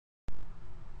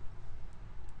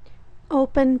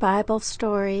Open Bible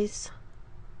Stories.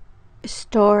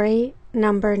 Story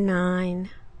number 9.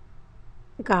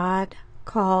 God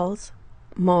calls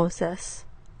Moses.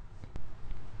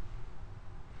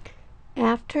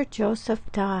 After Joseph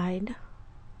died,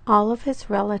 all of his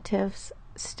relatives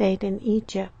stayed in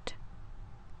Egypt.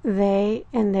 They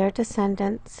and their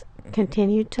descendants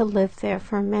continued to live there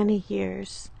for many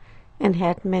years and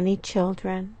had many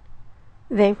children.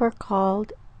 They were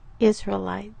called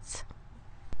Israelites.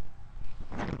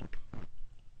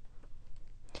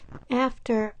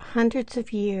 After hundreds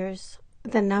of years,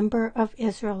 the number of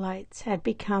Israelites had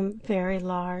become very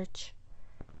large.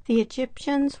 The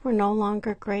Egyptians were no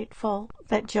longer grateful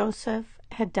that Joseph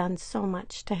had done so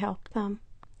much to help them.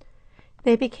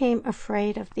 They became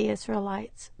afraid of the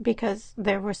Israelites because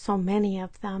there were so many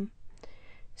of them.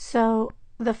 So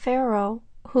the Pharaoh,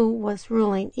 who was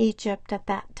ruling Egypt at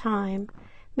that time,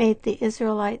 made the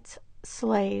Israelites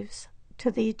slaves to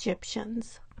the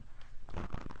Egyptians.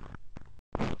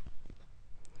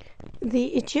 The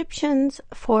Egyptians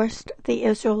forced the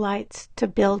Israelites to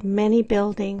build many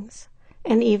buildings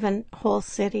and even whole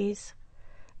cities.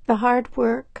 The hard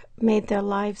work made their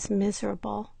lives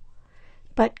miserable,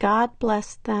 but God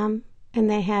blessed them and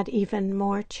they had even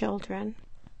more children.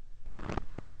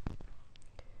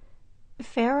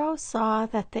 Pharaoh saw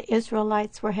that the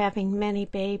Israelites were having many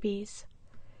babies,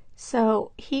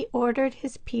 so he ordered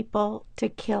his people to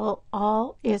kill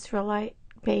all Israelite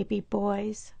baby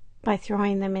boys by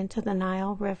throwing them into the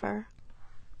Nile River.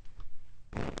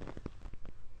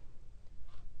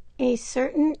 A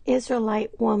certain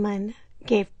Israelite woman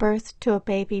gave birth to a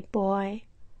baby boy.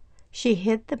 She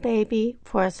hid the baby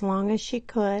for as long as she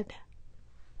could.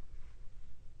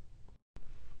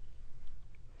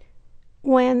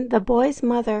 When the boy's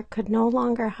mother could no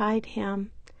longer hide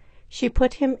him, she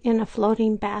put him in a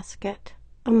floating basket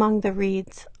among the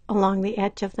reeds along the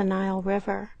edge of the Nile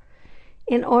River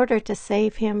in order to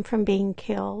save him from being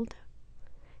killed.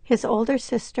 His older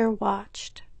sister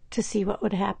watched to see what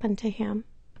would happen to him.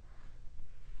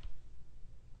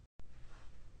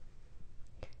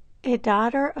 A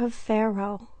daughter of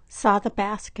Pharaoh saw the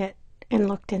basket and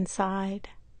looked inside.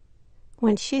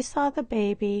 When she saw the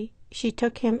baby, she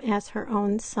took him as her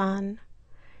own son.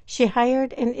 She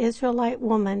hired an Israelite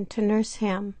woman to nurse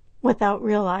him without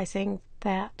realizing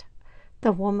that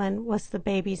the woman was the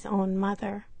baby's own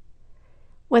mother.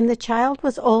 When the child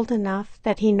was old enough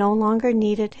that he no longer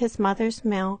needed his mother's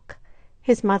milk,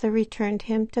 his mother returned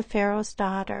him to Pharaoh's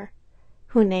daughter,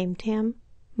 who named him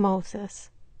Moses.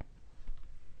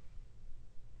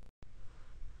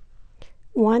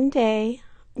 One day,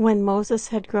 when Moses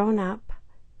had grown up,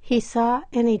 he saw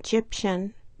an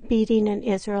Egyptian beating an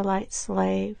Israelite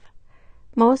slave.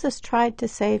 Moses tried to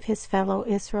save his fellow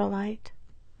Israelite.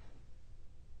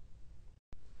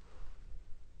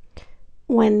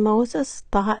 When Moses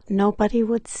thought nobody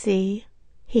would see,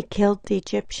 he killed the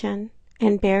Egyptian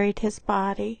and buried his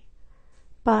body.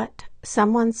 But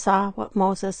someone saw what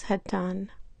Moses had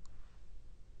done.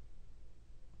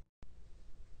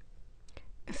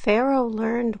 Pharaoh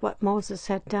learned what Moses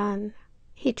had done.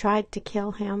 He tried to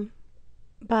kill him,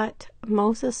 but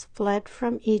Moses fled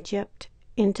from Egypt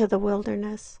into the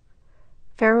wilderness.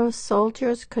 Pharaoh's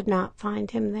soldiers could not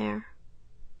find him there.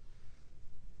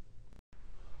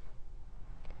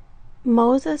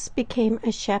 Moses became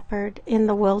a shepherd in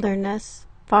the wilderness,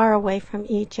 far away from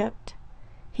Egypt.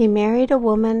 He married a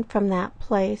woman from that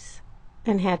place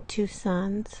and had 2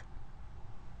 sons.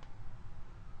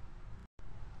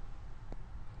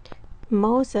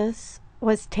 Moses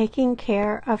was taking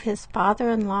care of his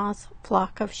father-in-law's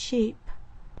flock of sheep.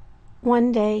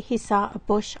 One day he saw a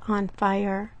bush on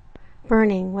fire,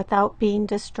 burning without being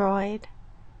destroyed.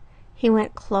 He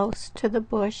went close to the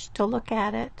bush to look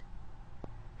at it.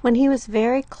 When he was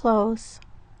very close,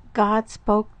 God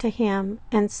spoke to him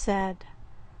and said,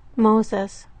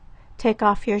 "Moses, take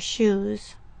off your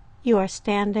shoes. You are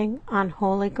standing on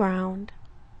holy ground."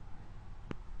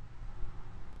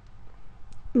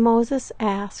 Moses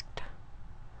asked,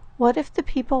 "What if the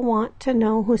people want to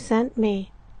know who sent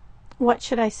me? What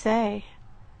should I say?"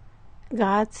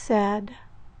 God said,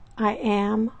 "I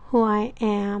am who I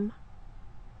am.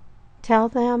 Tell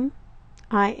them,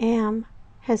 I am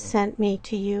has sent me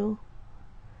to you.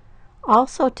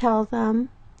 Also tell them,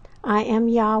 I am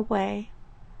Yahweh,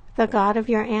 the God of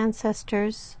your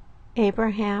ancestors,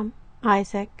 Abraham,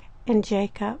 Isaac, and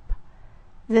Jacob.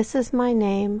 This is my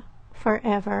name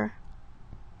forever."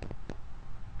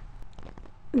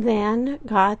 Then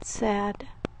God said,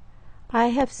 "I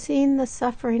have seen the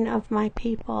suffering of my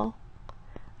people.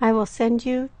 I will send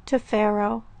you to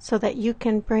Pharaoh so that you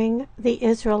can bring the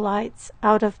Israelites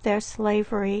out of their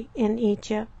slavery in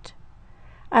Egypt.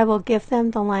 I will give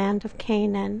them the land of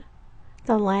Canaan,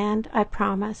 the land I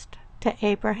promised to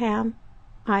Abraham,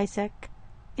 Isaac,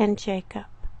 and Jacob.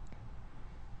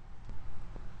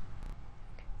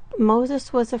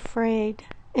 Moses was afraid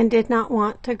and did not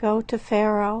want to go to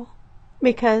Pharaoh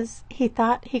because he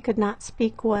thought he could not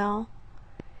speak well.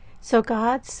 So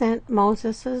God sent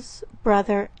Moses'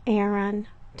 brother Aaron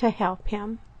to help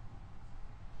him.